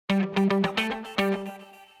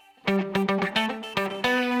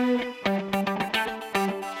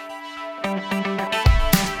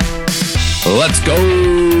Let's go.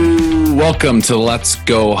 Welcome to the Let's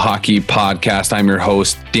Go Hockey podcast. I'm your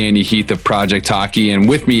host, Danny Heath of Project Hockey. And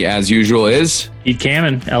with me, as usual, is Pete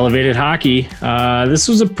Kamen, Elevated Hockey. This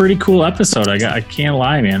was a pretty cool episode. I can't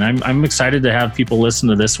lie, man. I'm excited to have people listen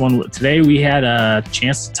to this one. Today, we had a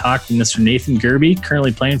chance to talk to Mr. Nathan Gerbe,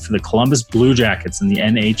 currently playing for the Columbus Blue Jackets in the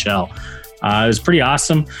NHL. It was pretty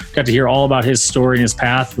awesome. Got to hear all about his story and his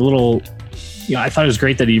path. I thought it was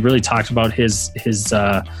great that he really talked about his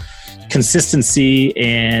consistency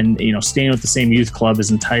and, staying with the same youth club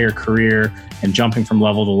his entire career and jumping from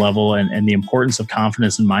level to level and the importance of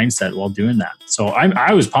confidence and mindset while doing that. So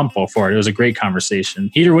I was pumped for it. It was a great conversation.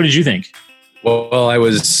 Peter, what did you think? Well, I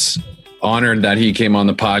was honored that he came on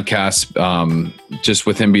the podcast. Just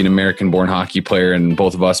with him being an American-born hockey player and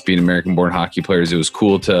both of us being American-born hockey players, it was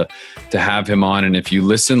cool to have him on. And if you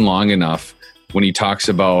listen long enough, when he talks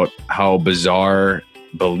about how bizarre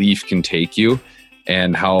belief can take you,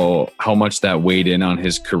 and how much that weighed in on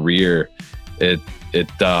his career, it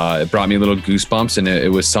brought me a little goosebumps, and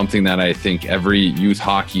it was something that I think every youth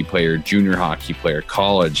hockey player, junior hockey player,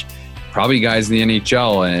 college, probably guys in the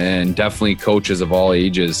NHL, and definitely coaches of all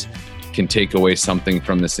ages can take away something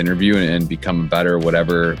from this interview and become better,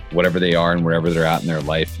 whatever they are and wherever they're at in their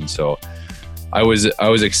life. And so I was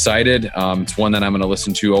excited. It's one that I'm going to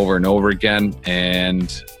listen to over and over again,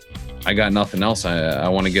 and I got nothing else. I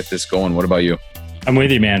want to get this going. What about you? I'm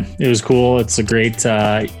with you, man. It was cool. It's a great,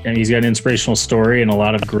 and he's got an inspirational story and a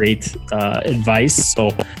lot of great advice.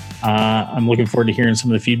 So I'm looking forward to hearing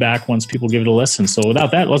some of the feedback once people give it a listen. So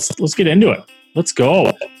without that, let's get into it. Let's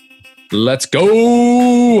go. Let's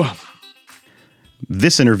go.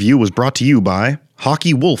 This interview was brought to you by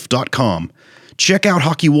HockeyWolf.com. Check out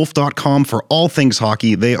HockeyWolf.com for all things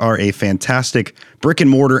hockey. They are a fantastic brick and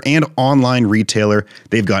mortar and online retailer.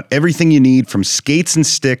 They've got everything you need from skates and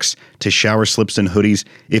sticks to shower slips and hoodies.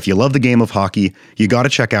 If you love the game of hockey, you got to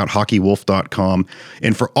check out HockeyWolf.com.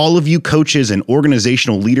 And for all of you coaches and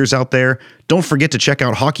organizational leaders out there, don't forget to check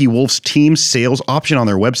out Hockey Wolf's team sales option on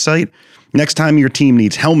their website. Next time your team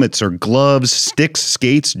needs helmets or gloves, sticks,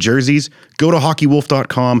 skates, jerseys, go to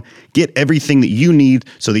HockeyWolf.com. Get everything that you need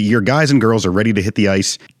so that your guys and girls are ready to hit the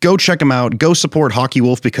ice. Go check them out. Go support Hockey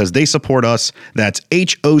Wolf because they support us. That's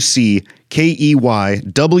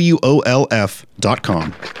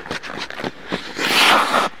HockeyWolf.com.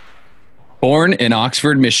 Born in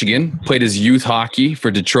Oxford, Michigan, played his youth hockey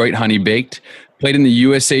for Detroit Honey Baked, played in the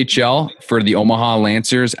USHL for the Omaha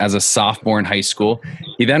Lancers as a sophomore in high school.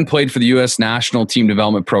 He then played for the U.S. National Team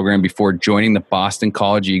Development Program before joining the Boston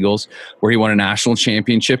College Eagles, where he won a national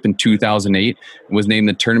championship in 2008 and was named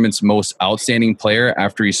the tournament's most outstanding player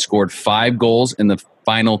after he scored 5 goals in the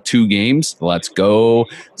final 2 games. Let's go.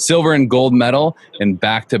 Silver and gold medal in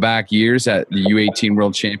back-to-back years at the U18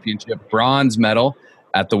 World Championship, bronze medal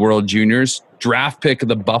at the World Juniors, draft pick of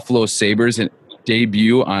the Buffalo Sabres and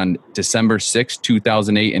debut on December 6,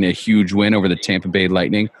 2008 in a huge win over the Tampa Bay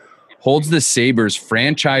Lightning. Holds the Sabres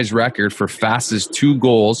franchise record for fastest 2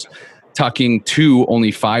 goals, tucking 2 only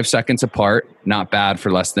 5 seconds apart. Not bad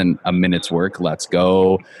for less than a minute's work. Let's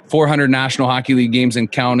go. 400 National Hockey League games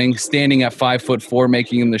and counting, standing at 5'4",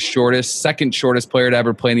 making him the second shortest player to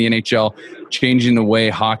ever play in the NHL, changing the way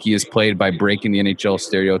hockey is played by breaking the NHL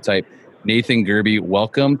stereotype. Nathan Gerbe,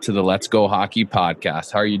 welcome to the Let's Go Hockey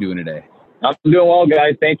podcast. How are you doing today? I'm doing well,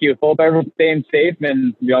 guys. Thank you. Hope everyone's staying safe,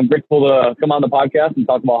 and I'm grateful to come on the podcast and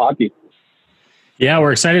talk about hockey. Yeah,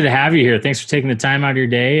 we're excited to have you here. Thanks for taking the time out of your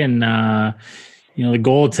day. And, the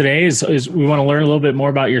goal of today is we want to learn a little bit more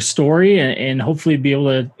about your story and hopefully be able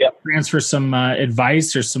to transfer some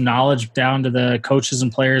advice or some knowledge down to the coaches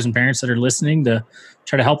and players and parents that are listening to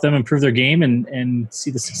try to help them improve their game and see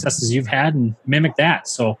the successes you've had and mimic that.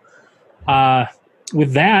 So,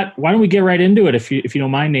 with that, why don't we get right into it, if you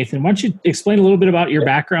don't mind, Nathan? Why don't you explain a little bit about your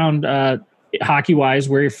background hockey-wise,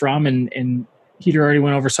 where you're from, and Peter already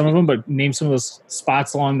went over some of them, but name some of those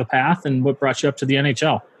spots along the path and what brought you up to the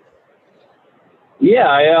NHL. Yeah,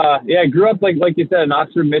 I grew up, like you said, in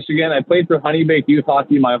Oxford, Michigan. I played for Honey Baked youth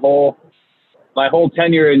hockey my whole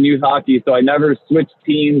tenure in youth hockey, so I never switched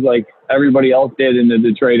teams like everybody else did in the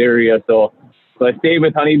Detroit area. So I stayed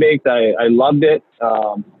with Honey Baked. I loved it.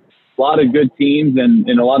 A lot of good teams and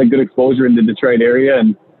a lot of good exposure in the Detroit area.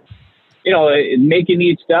 And, making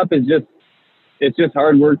each step is just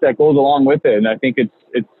hard work that goes along with it. And I think it's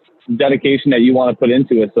dedication that you want to put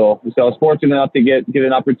into it. So I was fortunate enough to get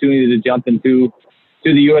an opportunity to jump into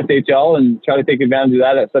the USHL and try to take advantage of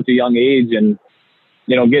that at such a young age. And,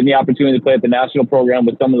 getting the opportunity to play at the national program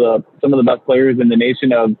with some of the best players in the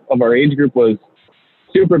nation of our age group was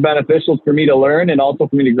super beneficial for me to learn and also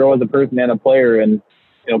for me to grow as a person and a player. And,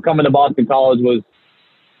 coming to Boston College was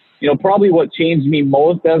probably what changed me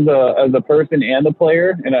most as a person and a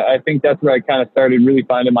player. And I think that's where I kind of started really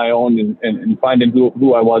finding my own and finding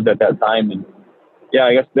who I was at that time. And yeah,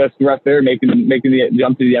 I guess that's the rest there, making the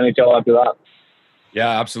jump to the NHL after that.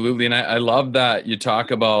 Yeah, absolutely. And I love that you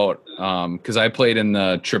talk about, because I played in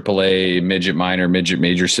the AAA midget minor, midget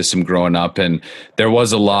major system growing up, and there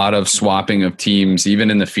was a lot of swapping of teams, even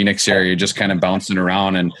in the Phoenix area, just kind of bouncing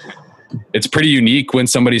around. And it's pretty unique when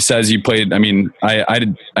somebody says you played. I mean,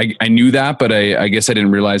 I knew that, but I guess I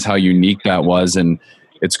didn't realize how unique that was. And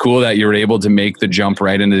it's cool that you were able to make the jump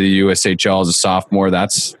right into the USHL as a sophomore.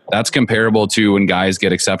 That's comparable to when guys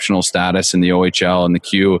get exceptional status in the OHL and the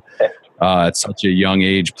Q. At such a young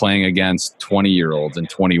age, playing against 20-year-olds and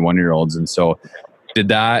 21-year-olds. And so did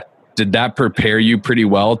that prepare you pretty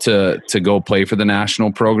well to go play for the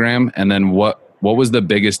national program? And then what was the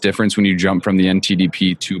biggest difference when you jumped from the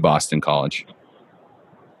NTDP to Boston College?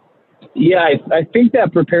 Yeah, I think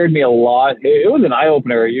that prepared me a lot. It was an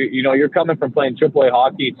eye-opener. You're coming from playing AAA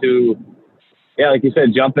hockey to, like you said,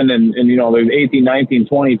 jumping and there's 18, 19,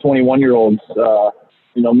 20, 21-year-olds,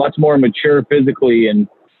 much more mature physically and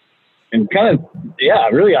kind of,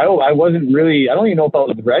 really, I wasn't really, I don't even know if I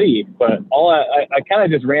was ready, but I kind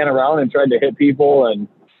of just ran around and tried to hit people and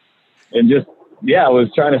just, I was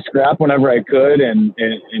trying to scrap whenever I could and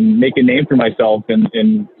make a name for myself and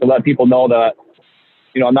to let people know that,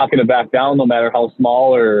 I'm not going to back down no matter how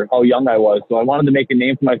small or how young I was. So I wanted to make a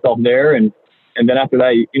name for myself there. And then after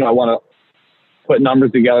that, I want to put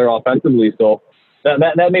numbers together offensively. So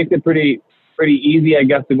that makes it pretty easy, I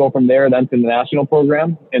guess, to go from there then to the national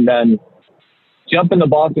program. And then jumping to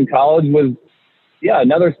Boston College was,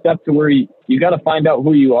 another step to where you got to find out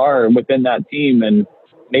who you are within that team. And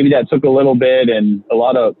maybe that took a little bit and a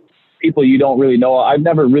lot of people you don't really know. I've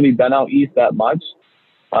never really been out east that much.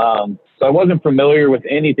 So I wasn't familiar with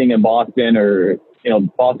anything in Boston or,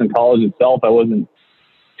 Boston College itself. I wasn't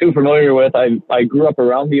too familiar with. I grew up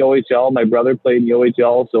around the OHL. My brother played in the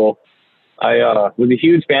OHL. So I was a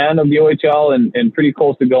huge fan of the OHL and pretty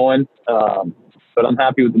close to going. But I'm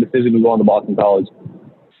happy with the decision to go on to Boston College.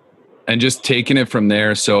 And just taking it from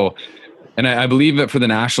there. So, and I believe that for the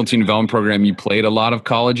national team development program, you played a lot of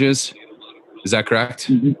colleges. Is that correct?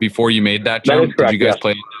 Mm-hmm. Before you made that jump? That is correct, did you guys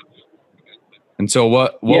play? And so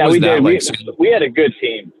what was that like? We had a good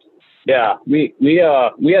team. Yeah, we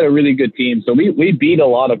had a really good team. So we beat a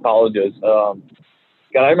lot of colleges. I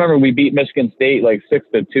remember we beat Michigan State like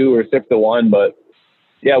 6-2 or 6-1, but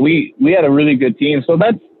we had a really good team. So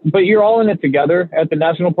but you're all in it together at the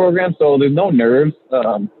national program. So there's no nerves.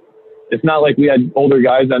 It's not like we had older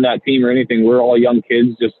guys on that team or anything. We're all young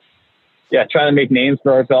kids, just, trying to make names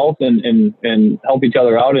for ourselves and help each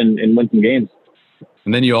other out and win some games.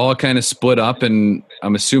 And then you all kind of split up, and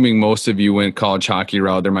I'm assuming most of you went college hockey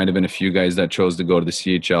route. There might have been a few guys that chose to go to the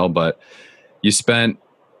CHL, but you spent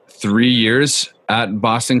 3 years at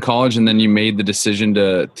Boston College, and then you made the decision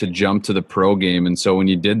to jump to the pro game. And so when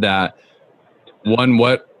you did that,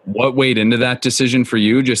 what weighed into that decision for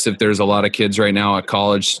you? Just if there's a lot of kids right now at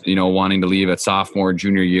college, wanting to leave at sophomore,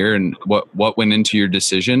 junior year, and what went into your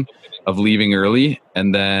decision of leaving early?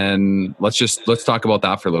 And then let's talk about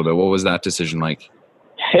that for a little bit. What was that decision like?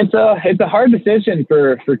 It's a hard decision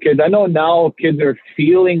for kids. I know now kids are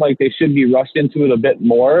feeling like they should be rushed into it a bit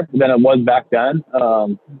more than it was back then.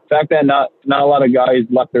 Back then, not a lot of guys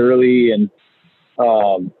left early, and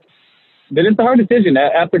but it's a hard decision.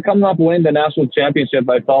 After coming up winning the national championship,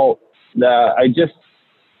 I felt that I just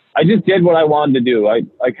did what I wanted to do. I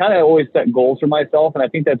kind of always set goals for myself, and I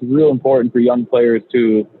think that's real important for young players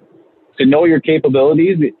to know your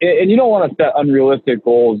capabilities. And you don't want to set unrealistic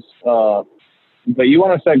goals. But you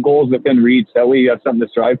want to set goals within reach. That way you have something to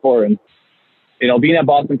strive for. And, being at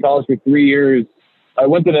Boston College for 3 years, I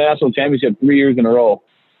went to the national championship 3 years in a row.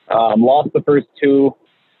 Lost the first two.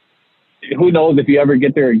 Who knows if you ever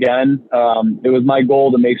get there again. It was my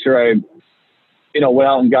goal to make sure I, went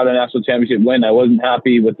out and got a national championship win. I wasn't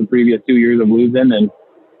happy with the previous 2 years of losing. And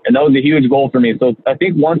that was a huge goal for me. So I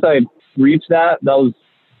think once I reached that was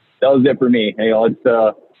it for me.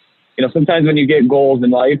 It's, sometimes when you get goals in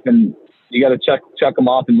life and you got to check them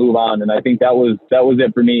off and move on. And I think that was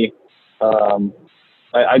it for me.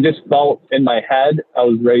 I just felt in my head I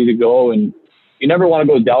was ready to go, and you never want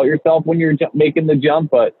to go doubt yourself when you're making the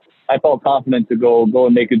jump, but I felt confident to go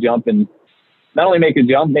and make a jump, and not only make a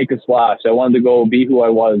jump, make a splash. I wanted to go be who I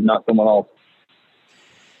was, not someone else.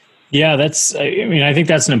 Yeah, I think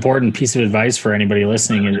that's an important piece of advice for anybody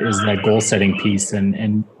listening is that goal setting piece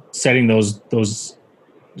and setting those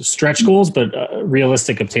stretch goals, but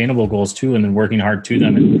realistic, obtainable goals too, and then working hard to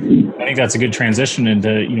them. And I think that's a good transition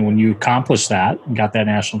into, when you accomplish that and got that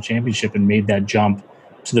national championship and made that jump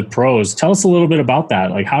to the pros. Tell us a little bit about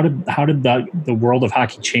that. Like, how did the world of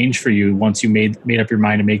hockey change for you once you made up your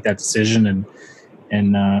mind to make that decision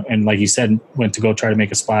and like you said, went to go try to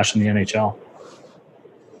make a splash in the NHL?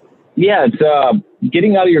 Yeah, it's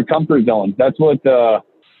getting out of your comfort zone. That's what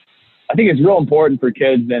I think is real important for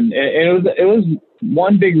kids, and it was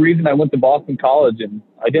one big reason I went to Boston College, and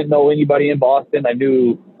I didn't know anybody in Boston. I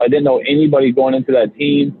didn't know anybody going into that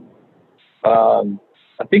team.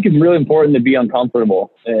 I think it's really important to be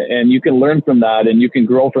uncomfortable, and you can learn from that, and you can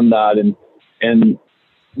grow from that, and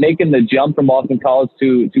making the jump from Boston College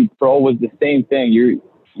to pro was the same thing.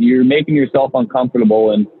 You're making yourself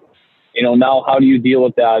uncomfortable, and now how do you deal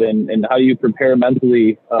with that, and how do you prepare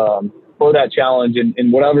mentally for that challenge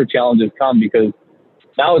and whatever challenges come, because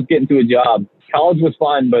now it's getting to a job. College was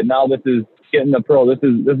fun, but now this is getting the pro. This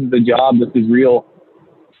is the job. This is real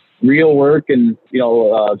work, and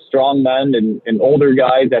strong men and older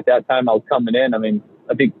guys. At that time I was coming in. I mean,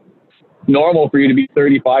 I think normal for you to be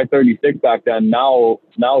 35, 36 back then. Now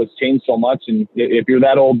it's changed so much, and if you're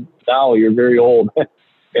that old now, you're very old,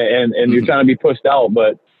 and you're trying to be pushed out.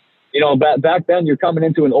 But back then you're coming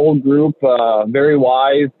into an old group, very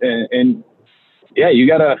wise, and yeah, you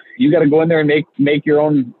gotta go in there and make your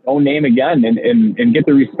own name again, and get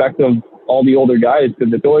the respect of all the older guys,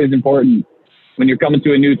 because it's always important when you're coming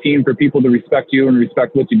to a new team for people to respect you and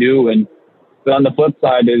respect what you do. But on the flip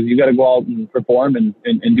side is you got to go out and perform and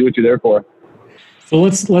do what you're there for. So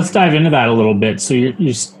let's dive into that a little bit. So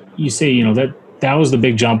you say that was the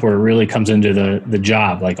big jump where it really comes into the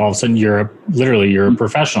job. Like all of a sudden you're a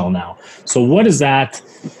professional now. So what is that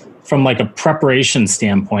from like a preparation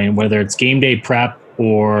standpoint, whether it's game day prep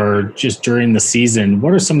or just during the season?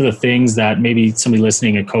 What are some of the things that maybe somebody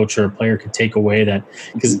listening, a coach or a player, could take away? That,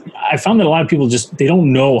 because I found that a lot of people they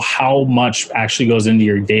don't know how much actually goes into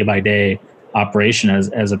your day by day operation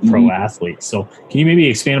as a pro athlete. So can you maybe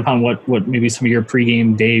expand upon what maybe some of your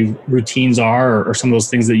pregame day routines are, or some of those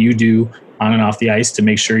things that you do on and off the ice to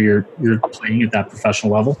make sure you're playing at that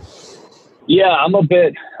professional level? Yeah, I'm a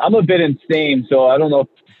bit insane. So I don't know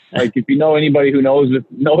if you know anybody who knows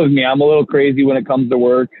me, I'm a little crazy when it comes to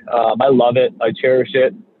work. I love it. I cherish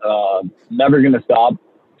it. Never going to stop.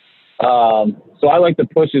 So I like to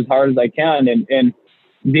push as hard as I can. And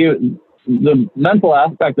the mental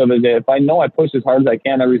aspect of it is that if I know I push as hard as I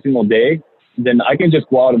can every single day, then I can just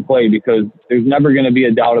go out and play, because there's never going to be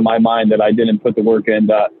a doubt in my mind that I didn't put the work in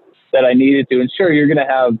that I needed to. And sure, you're going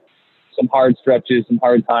to have some hard stretches, some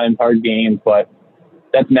hard times, hard games, but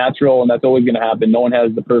that's natural, and that's always going to happen. No one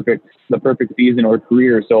has the perfect season or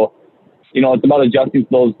career. So, it's about adjusting to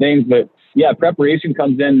those things. But yeah, preparation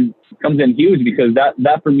comes in huge, because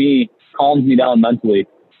that for me calms me down mentally.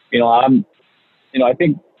 I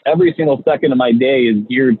think every single second of my day is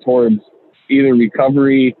geared towards either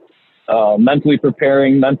recovery, mentally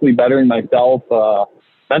preparing, mentally bettering myself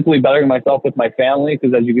with my family,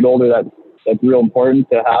 because as you get older, that's real important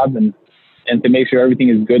to have, and to make sure everything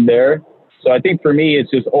is good there. So I think for me, it's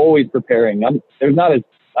just always preparing. I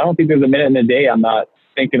don't think there's a minute in the day I'm not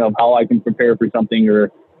thinking of how I can prepare for something,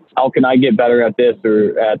 or how can I get better at this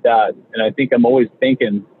or at that. And I think I'm always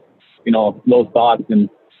thinking, those thoughts. And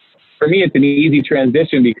for me, it's an easy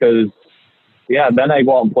transition, because then I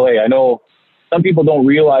go out and play. I know some people don't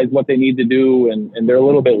realize what they need to do, and they're a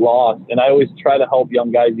little bit lost. And I always try to help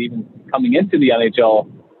young guys, even coming into the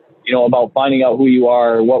NHL, about finding out who you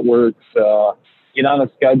are, what works, get on a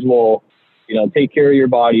schedule, take care of your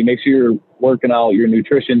body, make sure you're working out, your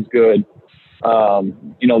nutrition's good,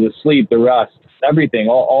 the sleep, the rest, everything,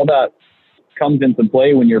 all that comes into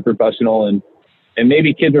play when you're a professional. And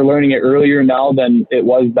maybe kids are learning it earlier now than it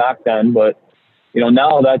was back then. But,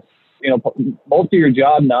 now that's, most of your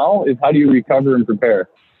job now is how do you recover and prepare?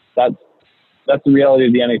 That's the reality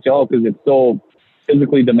of the NHL, because it's so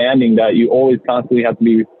physically demanding that you always constantly have to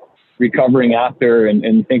be recovering after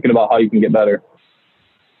and thinking about how you can get better.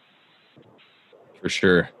 For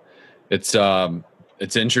sure. It's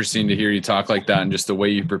interesting to hear you talk like that, and just the way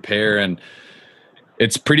you prepare. And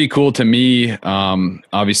it's pretty cool to me.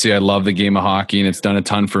 Obviously I love the game of hockey, and it's done a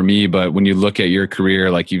ton for me, but when you look at your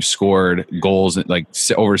career, like you've scored goals, like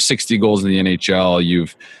over 60 goals in the NHL,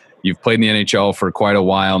 you've played in the NHL for quite a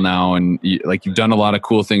while now, and you've done a lot of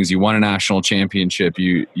cool things. You won a national championship.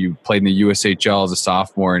 You played in the USHL as a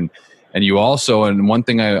sophomore, and you also, and one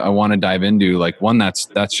thing I want to dive into,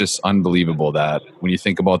 that's just unbelievable, that when you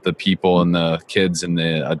think about the people and the kids and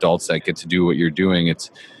the adults that get to do what you're doing, it's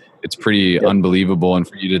pretty unbelievable. And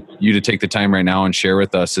for you to take the time right now and share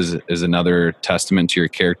with us is another testament to your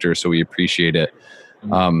character. So we appreciate it.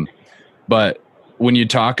 But when you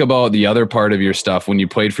talk about the other part of your stuff, when you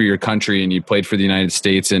played for your country and you played for the United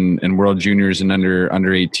States and World Juniors and under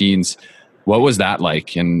 18s, what was that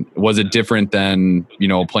like? And was it different than, you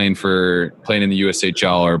know, playing in the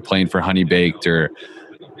USHL or playing for Honey Baked or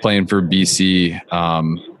playing for BC?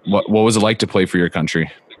 What was it like to play for your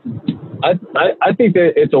country? I think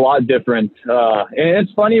that it's a lot different. And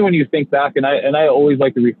it's funny when you think back, and I always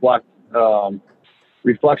like to reflect.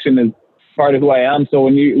 Reflection is part of who I am. So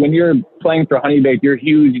when you're playing for Honey Baked, your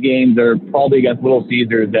huge games are probably against Little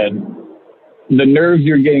Caesars, and the nerves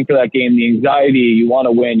you're getting for that game, the anxiety, you want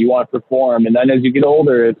to win, you want to perform. And then as you get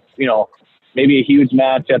older, it's, you know, maybe a huge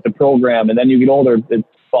match at the program. And then you get older, it's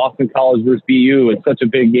Boston College versus BU. It's such a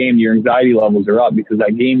big game. Your anxiety levels are up because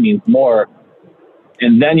that game means more.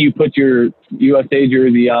 And then you put your USA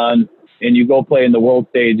jersey on and you go play in the world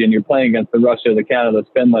stage and you're playing against the Russia, the Canada,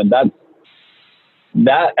 Finland.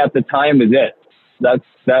 That at the time is it. That's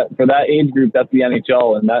for that age group. That's the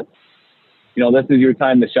NHL, and that's, you know, this is your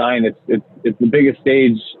time to shine. It's the biggest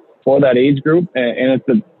stage for that age group, and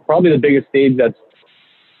it's probably the biggest stage that's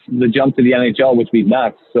the jump to the NHL, which we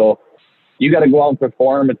next. So you got to go out and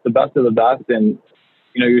perform. It's the best of the best, and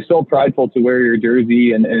you know you're so prideful to wear your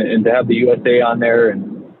jersey and to have the USA on there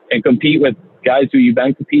and compete with guys who you've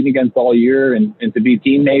been competing against all year, and to be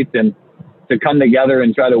teammates and to come together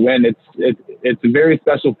and try to win. It's a very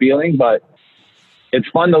special feeling, but it's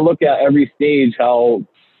fun to look at every stage, how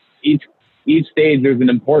each stage there's an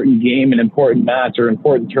important game, an important match, or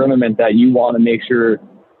important tournament that you want to make sure,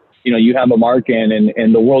 you know, you have a mark in.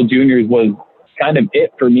 And the World Juniors was kind of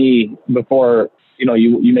it for me before, you know,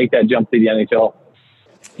 you make that jump to the NHL.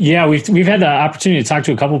 Yeah, we've had the opportunity to talk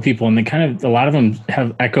to a couple of people, and a lot of them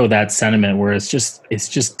have echoed that sentiment where it's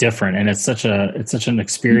just different, and it's such an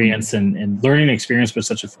experience and learning experience, but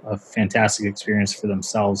such a fantastic experience for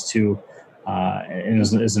themselves too, and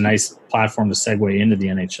is a nice platform to segue into the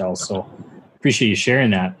NHL. So appreciate you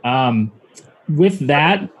sharing that. With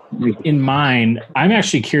that in mind, I'm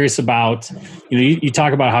actually curious about, you know, you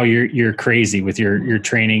talk about how you're crazy with your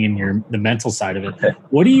training and the mental side of it.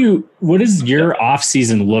 What does your off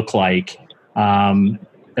season look like,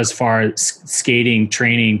 as far as skating,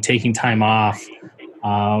 training, taking time off?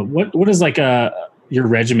 What does like your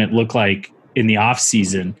regiment look like in the off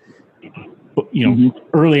season, you know,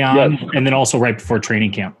 early on, and then also right before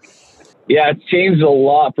training camp? Yeah, it's changed a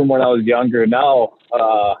lot from when I was younger. Now,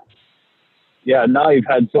 now you've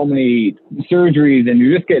had so many surgeries and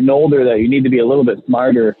you're just getting older that you need to be a little bit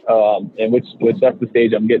smarter, and which that's the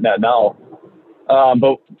stage I'm getting at now.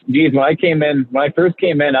 But geez, when I first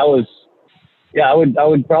came in, I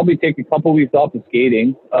would probably take a couple weeks off of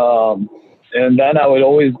skating. And then I would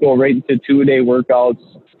always go right into 2-a-day workouts.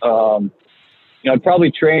 You know, I'd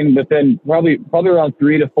probably train within probably around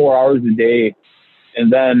 3 to 4 hours a day.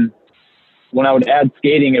 And then when I would add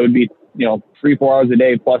skating, it would be, you know, 3-4 hours a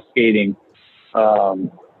day plus skating. So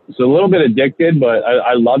a little bit addicted, but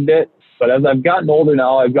I loved it. But as I've gotten older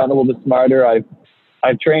now, I've gotten a little bit smarter.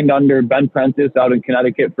 I've trained under Ben Prentice out in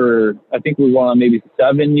Connecticut for, I think we're going on maybe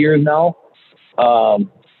 7 years now.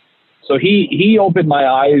 So he opened my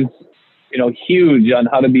eyes, you know, huge on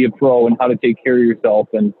how to be a pro and how to take care of yourself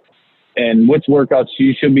and which workouts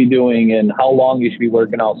you should be doing and how long you should be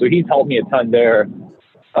working out. So he's helped me a ton there,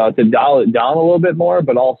 to dial it down a little bit more,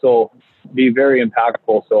 but also be very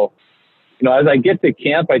impactful. So, you know, as I get to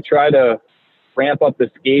camp, I try to ramp up the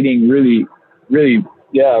skating really, really,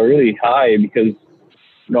 really high because,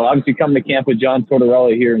 you know, obviously coming to camp with John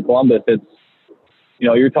Tortorella here in Columbus, it's, you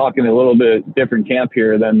know, you're talking a little bit different camp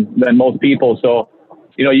here than most people. So,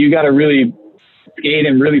 you know, you got to really skate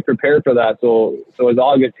and really prepare for that. So as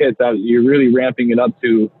August hits, you're really ramping it up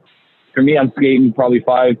to, for me, I'm skating probably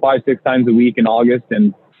 5-6 times a week in August,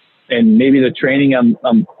 and maybe the training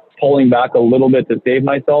I'm pulling back a little bit to save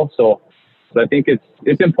myself. So I think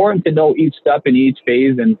it's important to know each step in each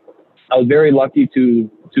phase. And I was very lucky to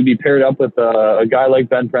be paired up with a guy like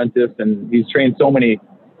Ben Prentice, and he's trained so many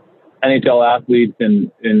NHL athletes,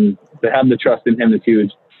 and to have the trust in him is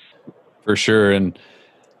huge. For sure. And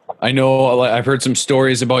I know I've heard some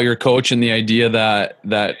stories about your coach and the idea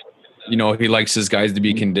that you know, he likes his guys to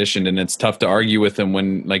be conditioned, and it's tough to argue with him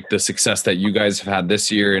when, like, the success that you guys have had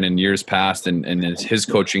this year and in years past and his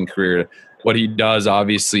coaching career, what he does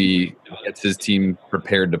obviously gets his team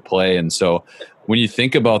prepared to play. And so when you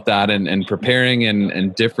think about that and preparing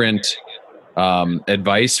and different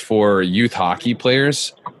advice for youth hockey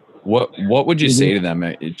players, what would you say to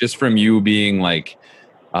them? Just from you being like,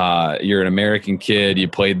 you're an American kid, you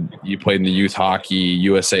played in the youth hockey,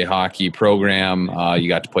 USA hockey program, you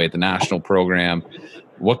got to play at the national program.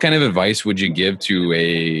 What kind of advice would you give to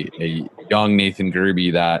a young Nathan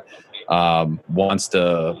Gerbe that wants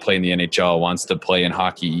to play in the NHL, wants to play in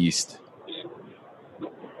Hockey East?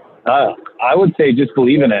 I would say just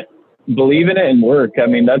believe in it and work. I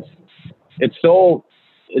mean, it's so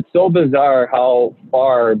bizarre how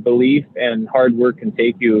far belief and hard work can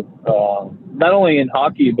take you, not only in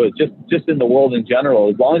hockey, but just in the world in general.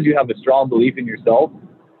 As long as you have a strong belief in yourself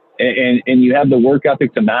and you have the work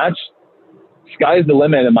ethic to match, sky's the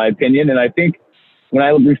limit, in my opinion. And I think when I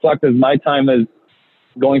reflect as my time as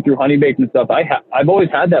going through Honeybaked and stuff, I've always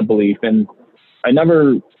had that belief, and I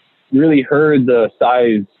never really heard the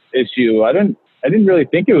size issue. I didn't really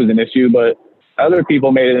think it was an issue, but other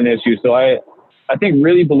people made it an issue. So I think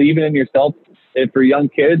really believing in yourself for young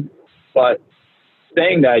kids, but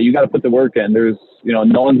saying that you got to put the work in. There's,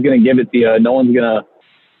 no one's going to give it to you. No one's going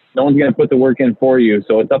to put the work in for you.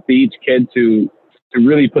 So it's up to each kid to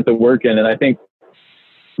really put the work in. And I think,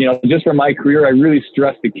 just for my career, I really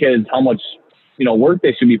stress the kids how much, work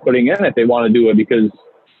they should be putting in if they want to do it, because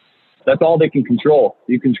that's all they can control.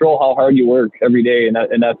 You control how hard you work every day, and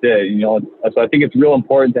that's it. So I think it's real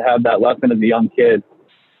important to have that lesson as a young kid.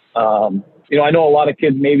 I know a lot of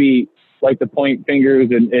kids maybe like to point fingers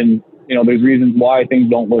and there's reasons why things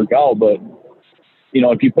don't work out, but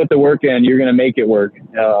if you put the work in, you're going to make it work.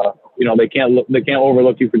 They can't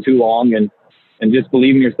overlook you for too long, and just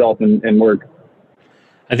believe in yourself and work.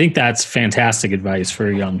 I think that's fantastic advice for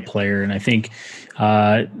a young player. And I think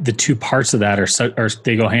the two parts of that are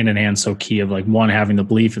they go hand in hand, so key, of like, one, having the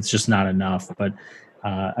belief it's just not enough. But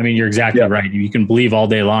you're exactly right. You can believe all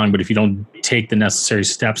day long, but if you don't take the necessary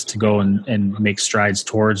steps to go and make strides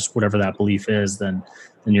towards whatever that belief is, then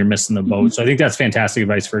you're missing the boat. So I think that's fantastic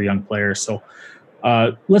advice for a young player. So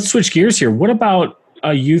let's switch gears here. What about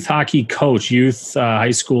a youth hockey coach, high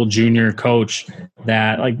school, junior coach,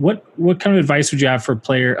 that what kind of advice would you have for a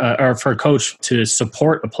player or for a coach to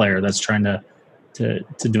support a player that's trying to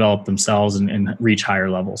develop themselves and reach higher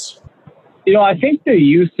levels? I think the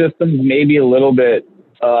youth systems maybe a little bit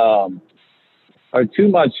are too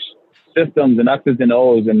much systems and X's and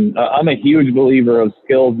O's. And I'm a huge believer of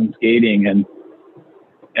skills and skating.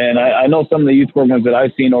 And I know some of the youth programs that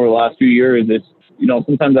I've seen over the last few years, it's,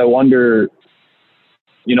 sometimes I wonder,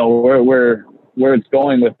 where it's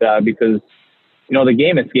going with that, because, the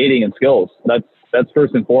game is skating and skills. That's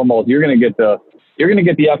first and foremost. You're going to get the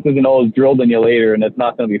X's and O's drilled in you later, and it's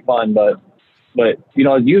not going to be fun. But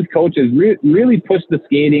as youth coaches, really push the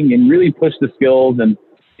skating and really push the skills, and,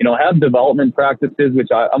 have development practices, which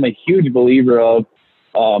I'm a huge believer of.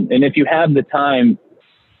 And if you have the time,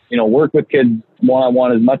 work with kids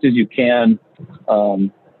one-on-one as much as you can.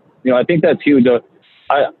 I think that's huge.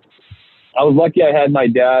 I was lucky I had my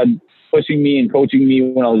dad pushing me and coaching me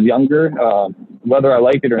when I was younger. Whether I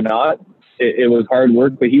liked it or not, it was hard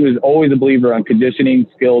work, but he was always a believer on conditioning,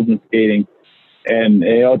 skills, and skating. And,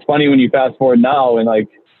 it's funny when you fast forward now and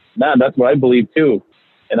that's what I believe too.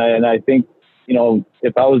 And I think,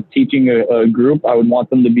 if I was teaching a group, I would want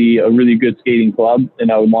them to be a really good skating club,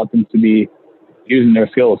 and I would want them to be using their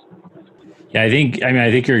skills. Yeah, I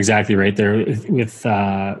think you're exactly right there with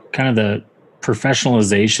kind of the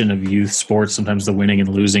professionalization of youth sports. Sometimes the winning and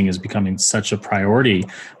losing is becoming such a priority,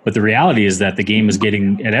 but the reality is that the game is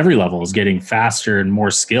getting, at every level, is getting faster and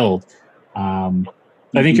more skilled. I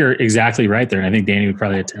think you're exactly right there. And I think Danny would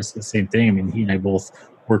probably attest to the same thing. I mean, he and I both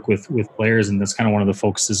work with players, and that's kind of one of the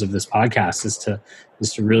focuses of this podcast is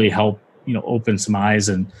to really help, open some eyes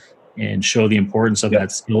and show the importance of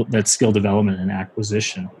that skill development and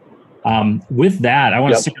acquisition. With that, I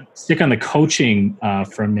want to stick on the coaching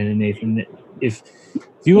for a minute, Nathan. If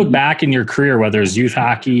you look back in your career, whether it's youth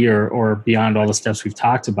hockey or beyond all the steps we've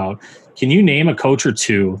talked about, can you name a coach or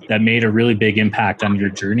two that made a really big impact on your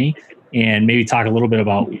journey, and maybe talk a little bit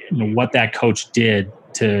about what that coach did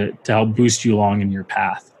to help boost you along in your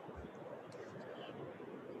path?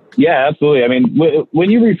 Yeah, absolutely. I mean,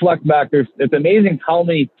 when you reflect back, it's amazing how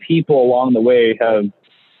many people along the way have,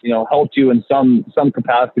 helped you in some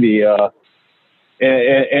capacity. And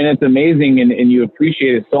it's amazing, and you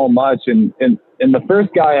appreciate it so much. And the first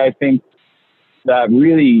guy I think that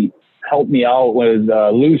really helped me out was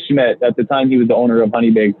Lou Schmidt. At the time, he was the owner of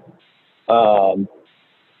Honeybaked.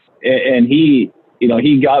 And he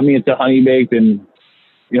got me into Honeybaked, and,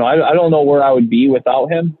 I don't know where I would be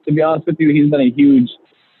without him, to be honest with you. He's been a huge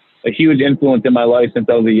influence in my life since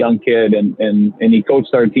I was a young kid, and he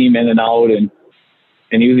coached our team in and out, and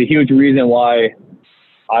he was a huge reason why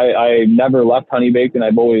I never left Honeybaked, and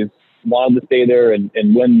I've always wanted to stay there and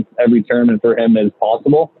win every tournament for him as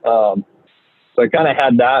possible. So I kind of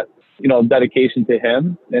had that, dedication to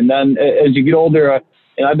him. And then as you get older,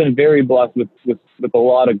 and I've been very blessed with a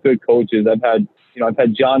lot of good coaches. I've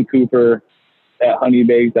had John Cooper at Honey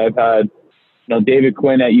Baked. I've had, David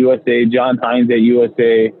Quinn at USA, John Hines at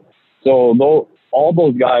USA. So all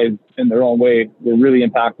those guys in their own way were really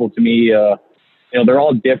impactful to me. They're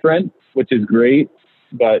all different, which is great,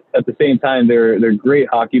 but at the same time, they're great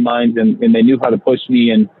hockey minds, and they knew how to push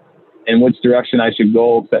me and which direction I should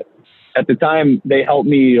go. But at the time, they helped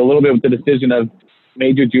me a little bit with the decision of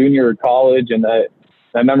major, junior, or college. And I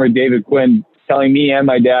remember David Quinn telling me and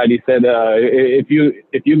my dad, he said, if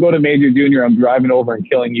you go to major, junior, I'm driving over and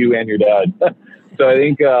killing you and your dad. So I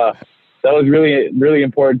think that was really, really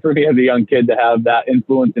important for me as a young kid to have that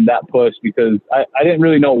influence and that push, because I didn't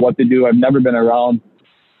really know what to do. I've never been around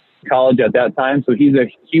college at that time. So he's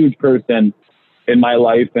a huge person in my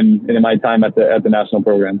life and in my time at the national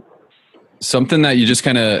program. Something that you just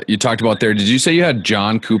you talked about there. Did you say you had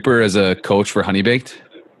John Cooper as a coach for Honey Baked?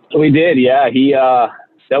 We did. Yeah. He,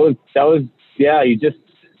 he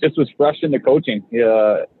just was fresh into coaching.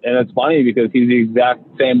 And it's funny because he's the exact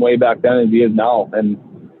same way back then as he is now. And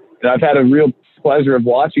I've had a real pleasure of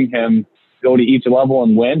watching him go to each level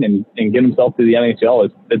and win and get himself to the NHL.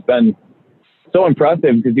 It's been so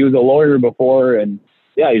impressive because he was a lawyer before, and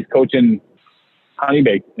he's coaching Honey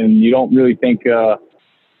Baked, and you don't really think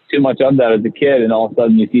too much of that as a kid, and all of a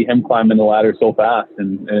sudden you see him climbing the ladder so fast,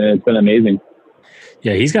 and it's been amazing.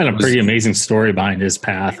 Yeah, he's got a pretty amazing story behind his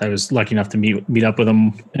path. I was lucky enough to meet up with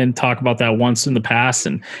him and talk about that once in the past,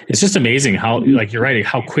 and it's just amazing how, like you're right,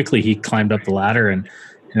 how quickly he climbed up the ladder, and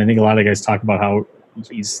I think a lot of guys talk about how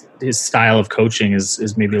his style of coaching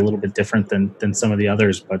is maybe a little bit different than some of the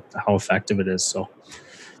others, but how effective it is. So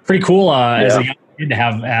pretty cool as a young kid to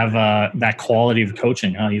have that quality of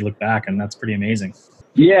coaching. You look back, and that's pretty amazing.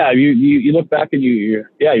 Yeah, you look back and you're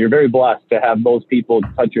very blessed to have those people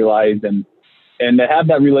touch your lives and to have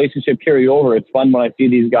that relationship carry over. It's fun when I see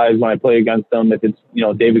these guys, when I play against them, if it's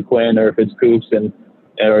David Quinn or if it's Coops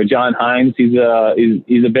or John Hines. He's a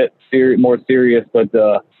bit more serious, but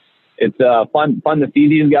it's fun to see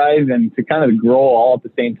these guys and to kind of grow all at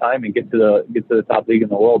the same time and get to the top league in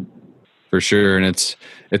the world. For sure. And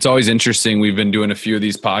it's always interesting. We've been doing a few of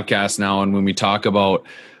these podcasts now, and when we talk about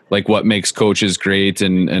like what makes coaches great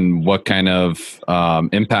and what kind of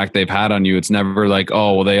impact they've had on you, it's never like,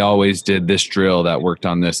 oh, well, they always did this drill that worked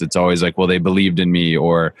on this. It's always like, well, they believed in me,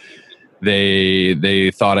 or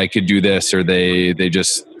they thought I could do this, or they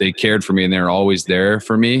cared for me, and they're always there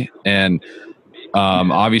for me. And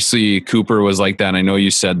obviously Cooper was like that. And I know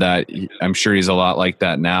you said that. I'm sure he's a lot like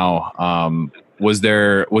that now. Was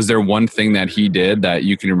there one thing that he did that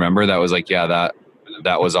you can remember that was like, yeah,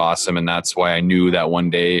 that was awesome, and that's why I knew that one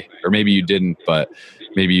day, or maybe you didn't, but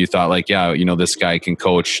maybe you thought like, yeah, this guy can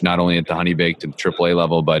coach not only at the Honey Baked and AAA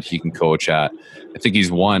level, but he can coach I think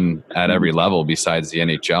he's won at every level besides the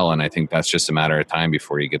NHL, and I think that's just a matter of time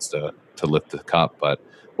before he gets to lift the cup. But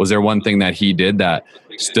was there one thing that he did that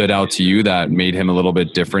stood out to you that made him a little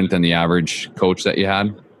bit different than the average coach that you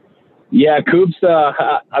had? Yeah, Coops,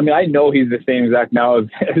 I know he's the same exact now as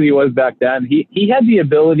he was back then. He had the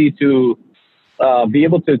ability to be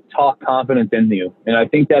able to talk confidence into you. And I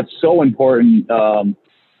think that's so important.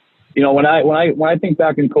 When I think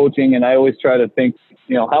back in coaching, and I always try to think,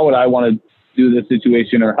 how would I want to do this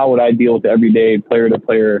situation, or how would I deal with the everyday player to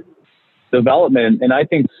player development? And I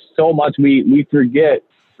think so much we forget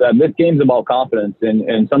that this game's about confidence.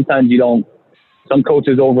 And sometimes some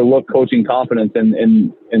coaches overlook coaching confidence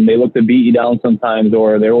and they look to beat you down sometimes,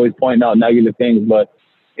 or they're always pointing out negative things. But,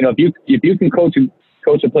 if you can coach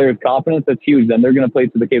a player's confidence, that's huge. Then they're going to play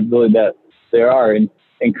to the capability that they are. And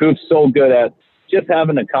Coop's so good at just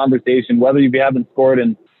having a conversation, whether you haven't scored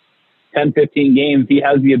in 10, 15 games, he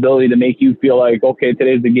has the ability to make you feel like, okay,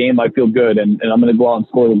 today's the game. I feel good. And I'm going to go out and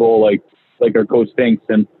score the goal like our coach thinks.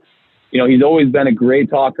 And, he's always been a great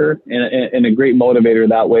talker and a great motivator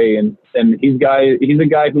that way. And he's a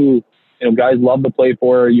guy who, guys love to play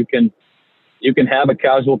for. You can have a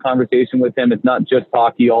casual conversation with him. It's not just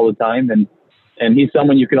hockey all the time. And he's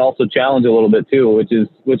someone you can also challenge a little bit too, which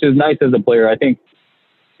is nice as a player. I think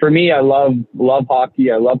for me, I love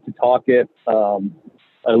hockey. I love to talk it.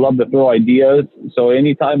 I love to throw ideas. So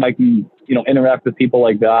anytime I can, interact with people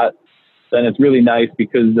like that, then it's really nice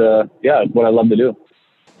because, it's what I love to do.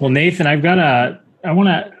 Well, Nathan, I want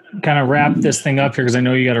to kind of wrap this thing up here because I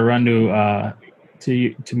know you got to run to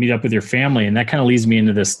meet up with your family. And that kind of leads me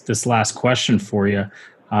into this last question for you.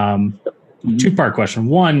 Two-part question.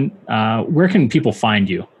 One, where can people find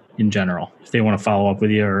you in general if they want to follow up with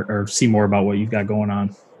you or see more about what you've got going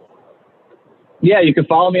on? Yeah, you can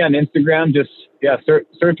follow me on Instagram. Just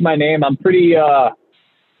search my name. I'm pretty.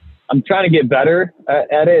 I'm trying to get better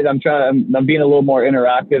at it. I'm being a little more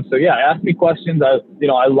interactive. So ask me questions. I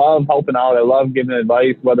love helping out. I love giving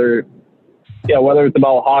advice, whether whether it's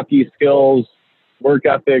about hockey skills, work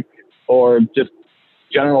ethic, or just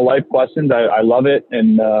general life questions, I love it.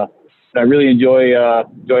 And I really enjoy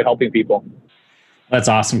helping people. That's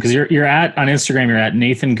awesome. Because on Instagram, you're at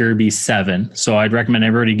Nathan Gerby 7. So I'd recommend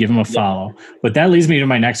everybody give him a follow. But that leads me to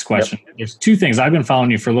my next question. Yep. There's two things. I've been following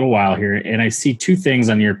you for a little while here, and I see two things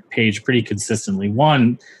on your page pretty consistently.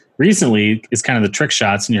 One, recently, is kind of the trick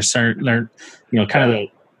shots, and you're starting to learn, kind of the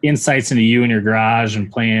insights into you in your garage and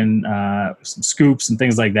playing some scoops and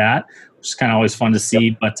things like that, which is kind of always fun to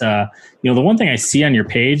see. Yep. But the one thing I see on your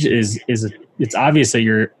page is it's obvious that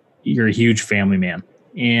you're a huge family man,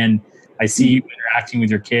 and I see you interacting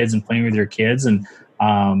with your kids and playing with your kids. And,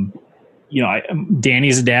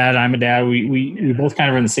 Danny's a dad. I'm a dad. We both kind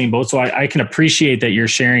of are in the same boat. So I can appreciate that you're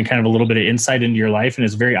sharing kind of a little bit of insight into your life. And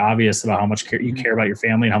it's very obvious about how much you care about your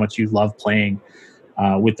family and how much you love playing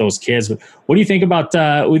with those kids. But what do you think about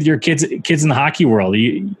with your kids in the hockey world?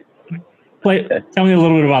 Tell me a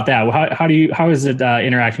little bit about that. How is it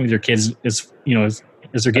interacting with your kids as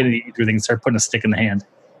they're getting to things, start putting a stick in the hand?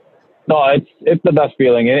 No, it's the best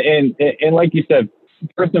feeling. And like you said,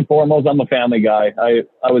 first and foremost, I'm a family guy.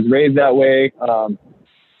 I was raised that way.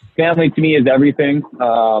 Family to me is everything.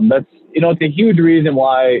 That's, it's a huge reason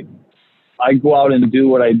why I go out and do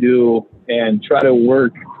what I do and try to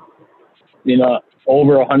work,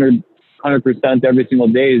 over 100% every single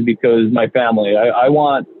day, is because my family, I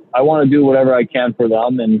want to do whatever I can for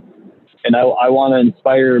them. And I want to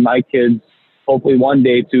inspire my kids, hopefully one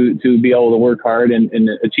day, to be able to work hard and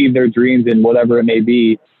achieve their dreams in whatever it may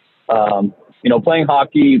be. Playing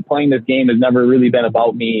hockey, playing this game has never really been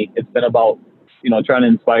about me. It's been about, trying to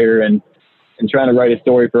inspire and trying to write a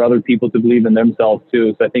story for other people to believe in themselves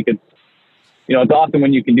too. So I think it's, it's awesome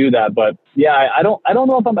when you can do that. But yeah, I don't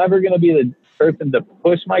know if I'm ever going to be the person to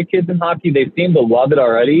push my kids in hockey. They seem to love it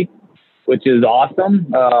already, which is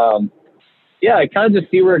awesome. I kind of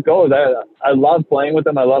just see where it goes. I love playing with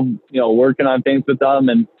them. I love, working on things with them.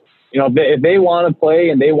 And, if they want to play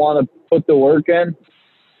and they want to put the work in,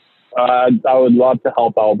 I would love to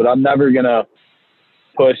help out. But I'm never going to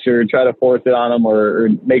push or try to force it on them or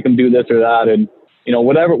make them do this or that. And,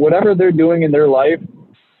 whatever they're doing in their life,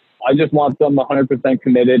 I just want them 100%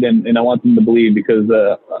 committed, and I want them to believe, because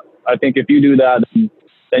I think if you do that,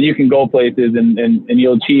 then you can go places and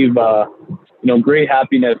you'll achieve, great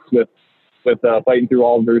happiness with fighting through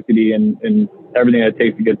all adversity and everything that it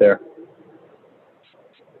takes to get there.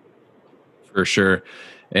 For sure.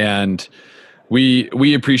 And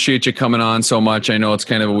we appreciate you coming on so much. I know it's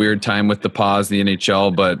kind of a weird time with the pause, the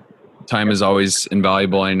NHL, but time is always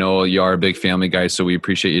invaluable. I know you are a big family guy, so we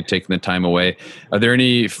appreciate you taking the time away. Are there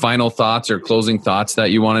any final thoughts or closing thoughts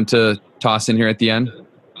that you wanted to toss in here at the end?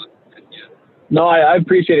 No, I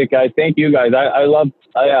appreciate it, guys. Thank you, guys. I love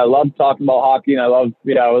talking about hockey, and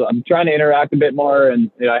I'm trying to interact a bit more,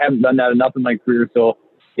 and I haven't done that enough in my career. So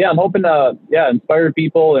I'm hoping to inspire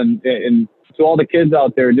people and to all the kids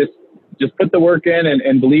out there, just put the work in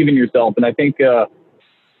and believe in yourself. And I think not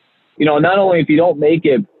only if you don't make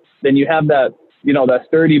it, then you have that that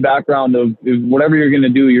sturdy background of whatever you're going to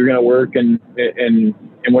do, you're going to work and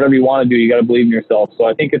whatever you want to do, you got to believe in yourself. So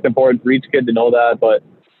I think it's important for each kid to know that. But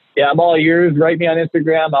yeah, I'm all ears. Write me on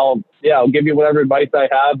Instagram. I'll give you whatever advice I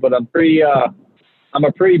have, but I'm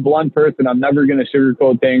a pretty blunt person. I'm never going to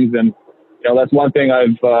sugarcoat things. And, that's one thing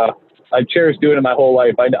I've cherished doing in my whole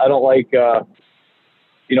life. I don't like,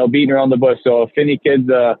 beating around the bush. So if any kids,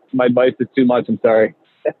 my advice is too much, I'm sorry.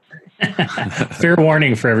 Fair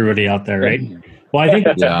warning for everybody out there, right? Well, I think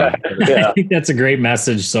I think that's a great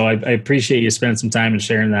message. So I appreciate you spending some time and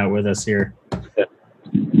sharing that with us here.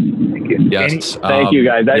 Thank you. Yes. Thank you,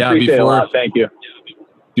 guys. I appreciate it a lot. Thank you.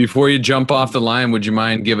 Before you jump off the line, would you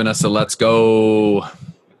mind giving us a let's go?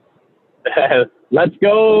 Let's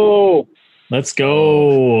go. Let's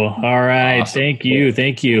go. All right. Awesome. Thank you.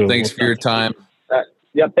 Thanks for your time.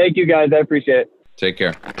 Yep. Thank you, guys. I appreciate it. Take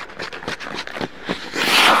care.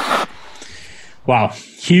 Wow.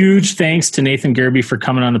 Huge thanks to Nathan Gerby for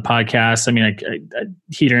coming on the podcast. I mean,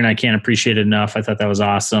 Heater and I can't appreciate it enough. I thought that was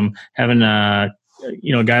awesome. Having a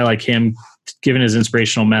guy like him giving his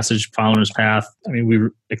inspirational message, following his path. I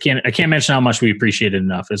mean, I can't mention how much we appreciate it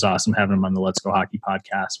enough. It's awesome having him on the Let's Go Hockey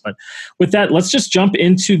podcast. But with that, let's just jump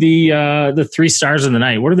into the 3 stars of the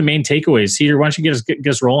night. What are the main takeaways? Heater, why don't you get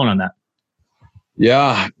us rolling on that?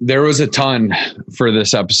 Yeah, there was a ton for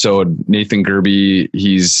this episode. Nathan Gerby,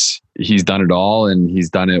 he's done it all, and he's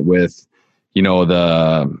done it with,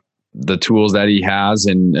 the tools that he has.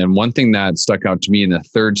 And one thing that stuck out to me in the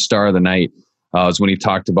 3rd star of the night was when he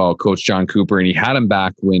talked about Coach John Cooper, and he had him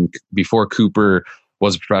back before Cooper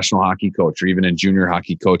was a professional hockey coach or even a junior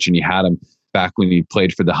hockey coach, and he had him back when he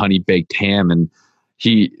played for the Honey Baked Ham. And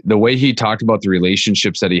the way he talked about the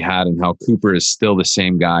relationships that he had and how Cooper is still the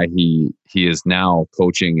same guy he is now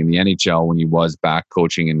coaching in the NHL when he was back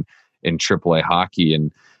coaching in AAA hockey.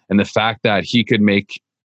 And the fact that he could make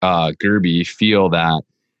Gerby feel that,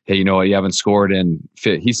 hey, you know what, you haven't scored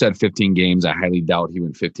he said 15 games. I highly doubt he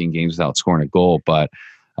went 15 games without scoring a goal, but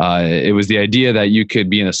it was the idea that you could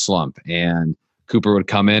be in a slump and Cooper would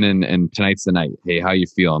come in and tonight's the night. Hey, how you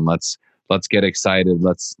feeling? Let's get excited.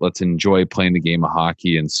 Let's enjoy playing the game of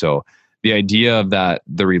hockey. And so the idea of that,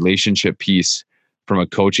 the relationship piece from a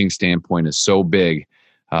coaching standpoint is so big,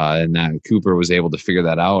 and that Cooper was able to figure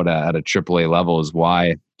that out at a AAA level is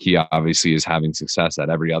why he obviously is having success at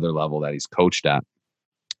every other level that he's coached at.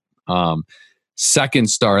 Second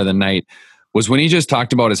star of the night was when he just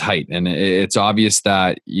talked about his height. And it's obvious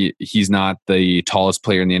that he's not the tallest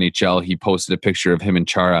player in the NHL. He posted a picture of him and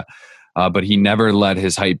Chara, but he never let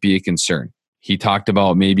his height be a concern. He talked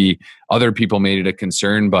about maybe other people made it a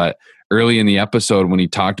concern, but early in the episode when he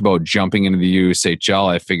talked about jumping into the USHL,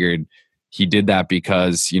 I figured he did that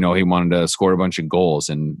because, he wanted to score a bunch of goals.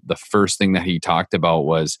 And the first thing that he talked about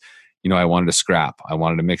was, I wanted to scrap. I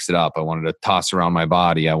wanted to mix it up. I wanted to toss around my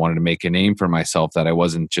body. I wanted to make a name for myself, that I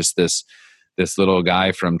wasn't just this little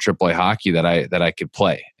guy from AAA hockey that I could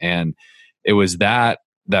play. And it was that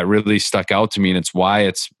really stuck out to me. And it's why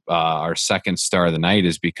it's our second star of the night,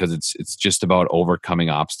 is because it's just about overcoming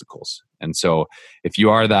obstacles. And so if you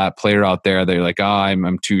are that player out there that you're like,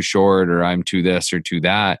 I'm too short, or I'm too this or too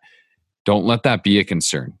that, don't let that be a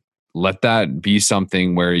concern. Let that be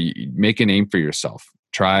something where you make a name for yourself.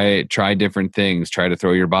 Try different things. Try to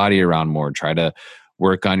throw your body around more. Try to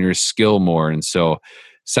work on your skill more. And so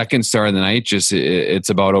second star of the night, just it's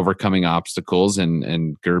about overcoming obstacles,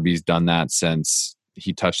 and Gerby's done that since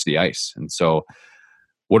he touched the ice. And so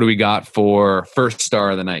what do we got for first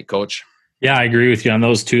star of the night, Coach? Yeah, I agree with you on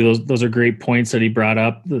those two. Those are great points that he brought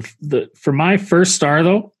up. For my first star,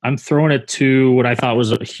 though, I'm throwing it to what I thought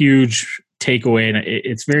was a huge takeaway, and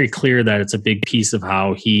it's very clear that it's a big piece of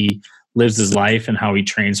how he lives his life and how he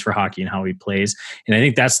trains for hockey and how he plays. And I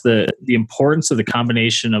think that's the importance of the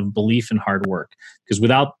combination of belief and hard work. Because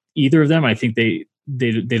without either of them, I think they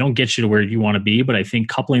don't get you to where you want to be. But I think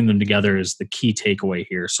coupling them together is the key takeaway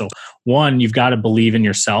here. So one, you've got to believe in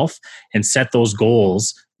yourself and set those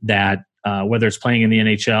goals that whether it's playing in the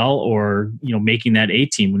NHL or making that A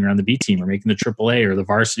team when you're on the B team, or making the AAA or the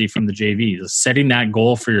varsity from the JV, setting that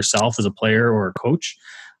goal for yourself as a player or a coach.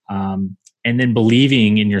 And then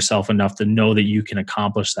believing in yourself enough to know that you can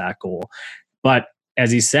accomplish that goal. But as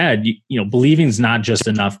he said, believing is not just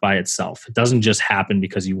enough by itself. It doesn't just happen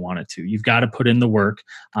because you want it to. You've got to put in the work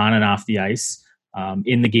on and off the ice,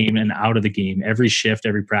 in the game and out of the game, every shift,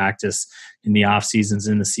 every practice, in the off seasons,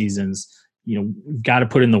 in the seasons. You've got to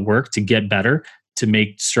put in the work to get better, to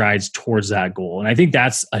make strides towards that goal. And I think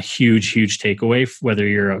that's a huge, huge takeaway, whether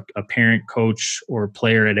you're a parent, coach, or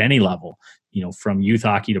player at any level. From youth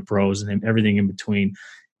hockey to pros and everything in between.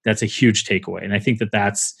 That's a huge takeaway. And I think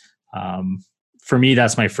that's, for me,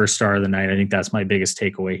 that's my first star of the night. I think that's my biggest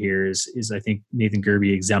takeaway here is I think Nathan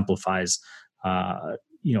Gerby exemplifies, a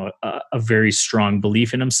very strong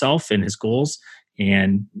belief in himself and his goals.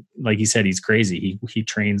 And like he said, he's crazy. He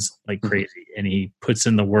trains like crazy, and he puts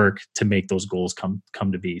in the work to make those goals come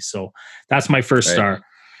to be. So that's my first star.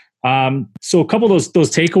 So a couple of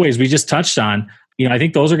those takeaways we just touched on, I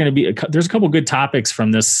think those are going to be, there's a couple of good topics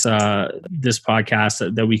from this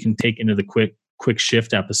podcast that we can take into the quick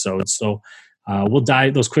shift episodes. So we'll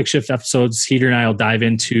dive those quick shift episodes. Heater and I will dive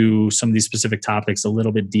into some of these specific topics a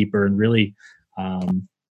little bit deeper and really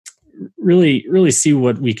see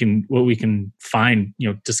what we can find,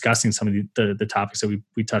 discussing some of the topics that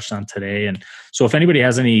we touched on today. And so if anybody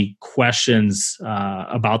has any questions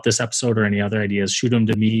about this episode or any other ideas, shoot them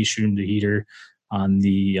to me, shoot them to Heater on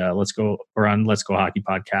the Let's Go Hockey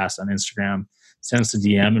podcast on Instagram. Send us a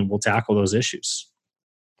DM and we'll tackle those issues.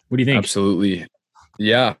 What do you think? Absolutely.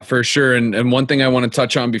 Yeah, for sure. And one thing I want to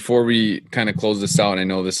touch on before we kind of close this out, and I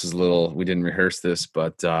know this is we didn't rehearse this,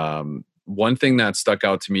 but one thing that stuck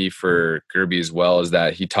out to me for Gerby as well is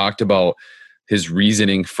that he talked about his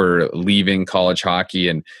reasoning for leaving college hockey,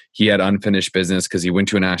 and he had unfinished business because he went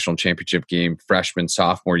to a national championship game freshman,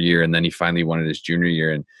 sophomore year, and then he finally won it his junior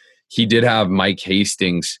year. And he did have Mike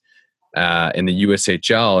Hastings in the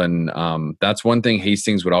USHL, and that's one thing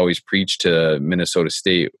Hastings would always preach to Minnesota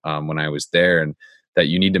State when I was there, and that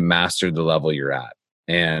you need to master the level you're at.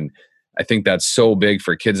 And I think that's so big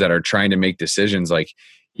for kids that are trying to make decisions. Like,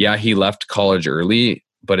 yeah, he left college early,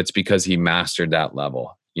 but it's because he mastered that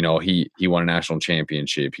level. He won a national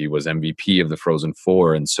championship. He was MVP of the Frozen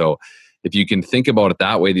Four. And so if you can think about it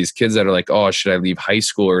that way, these kids that are like, oh, should I leave high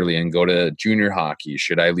school early and go to junior hockey?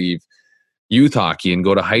 Should I leave youth hockey and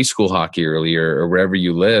go to high school hockey early, or wherever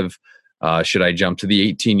you live? Should I jump to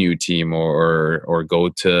the 18U team or go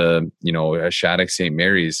to, a Shattuck St.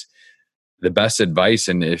 Mary's? The best advice,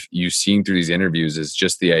 and if you've seen through these interviews, is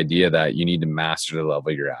just the idea that you need to master the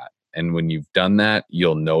level you're at. And when you've done that,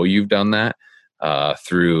 you'll know you've done that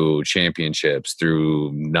through championships,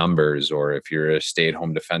 through numbers, or if you're a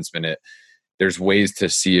stay-at-home defenseman, there's ways to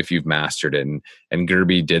see if you've mastered it. And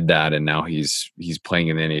Gerby did that, and now he's playing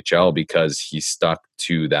in the NHL because he stuck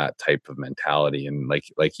to that type of mentality. And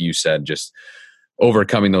like you said, just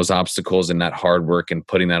overcoming those obstacles and that hard work and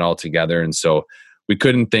putting that all together. And so we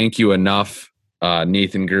couldn't thank you enough,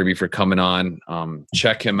 Nathan Gerby, for coming on.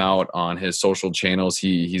 Check him out on his social channels.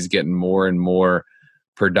 He's getting more and more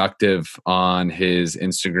productive on his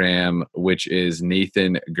Instagram, which is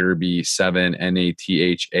Nathan Gerby 7,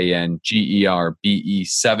 NATHANGERBE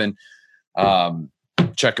 7.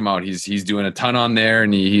 Check him out. He's doing a ton on there,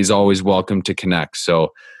 and he's always welcome to connect.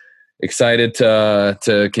 So excited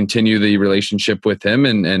to continue the relationship with him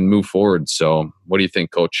and move forward. So what do you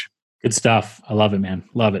think, Coach? Good stuff. I love it, man.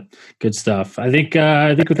 Love it. Good stuff. I think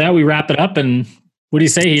with that, we wrap it up. And what do you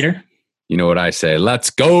say, Heater? You know what I say. Let's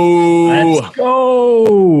go. Let's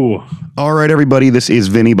go. All right, everybody. This is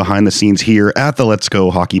Vinny behind the scenes here at the Let's Go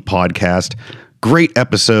Hockey Podcast. Great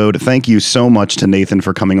episode. Thank you so much to Nathan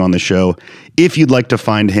for coming on the show. If you'd like to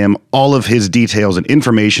find him, all of his details and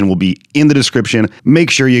information will be in the description. Make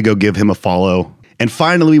sure you go give him a follow. And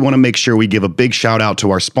finally, we want to make sure we give a big shout out to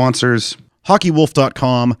our sponsors.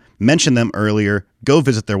 HockeyWolf.com, mentioned them earlier. Go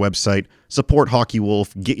visit their website, support Hockey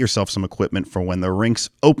Wolf, get yourself some equipment for when the rinks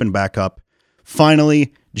open back up.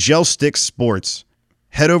 Finally, Gel Sticks Sports.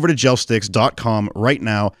 Head over to gelsticks.com right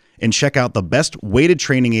now and check out the best weighted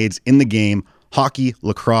training aids in the game, hockey,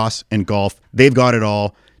 lacrosse, and golf. They've got it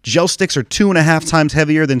all. Gel sticks are 2.5 times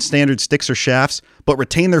heavier than standard sticks or shafts, but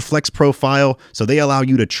retain their flex profile, so they allow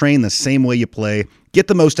you to train the same way you play. Get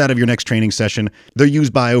the most out of your next training session. They're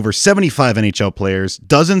used by over 75 NHL players,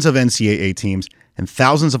 dozens of NCAA teams, and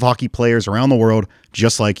thousands of hockey players around the world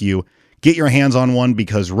just like you. Get your hands on one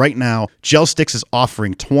because right now, Gel Sticks is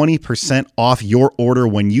offering 20% off your order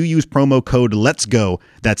when you use promo code Let's Go.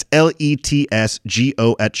 That's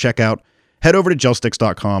LETSGO at checkout. Head over to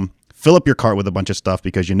gelsticks.com. Fill up your cart with a bunch of stuff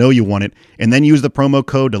because you know you want it, and then use the promo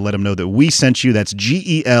code to let them know that we sent you. That's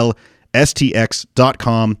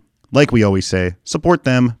GELSTX.com. Like we always say, support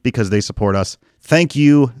them because they support us. Thank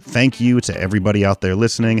you to everybody out there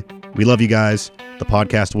listening. We love you guys. The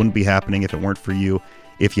podcast wouldn't be happening if it weren't for you.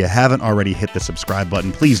 If you haven't already hit the subscribe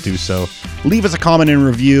button, please do so. Leave us a comment and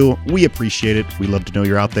review. We appreciate it. We love to know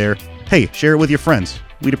you're out there. Hey, share it with your friends.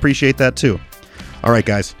 We'd appreciate that too. All right,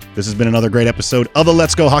 guys, this has been another great episode of the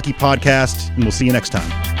Let's Go Hockey Podcast, and we'll see you next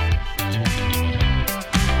time.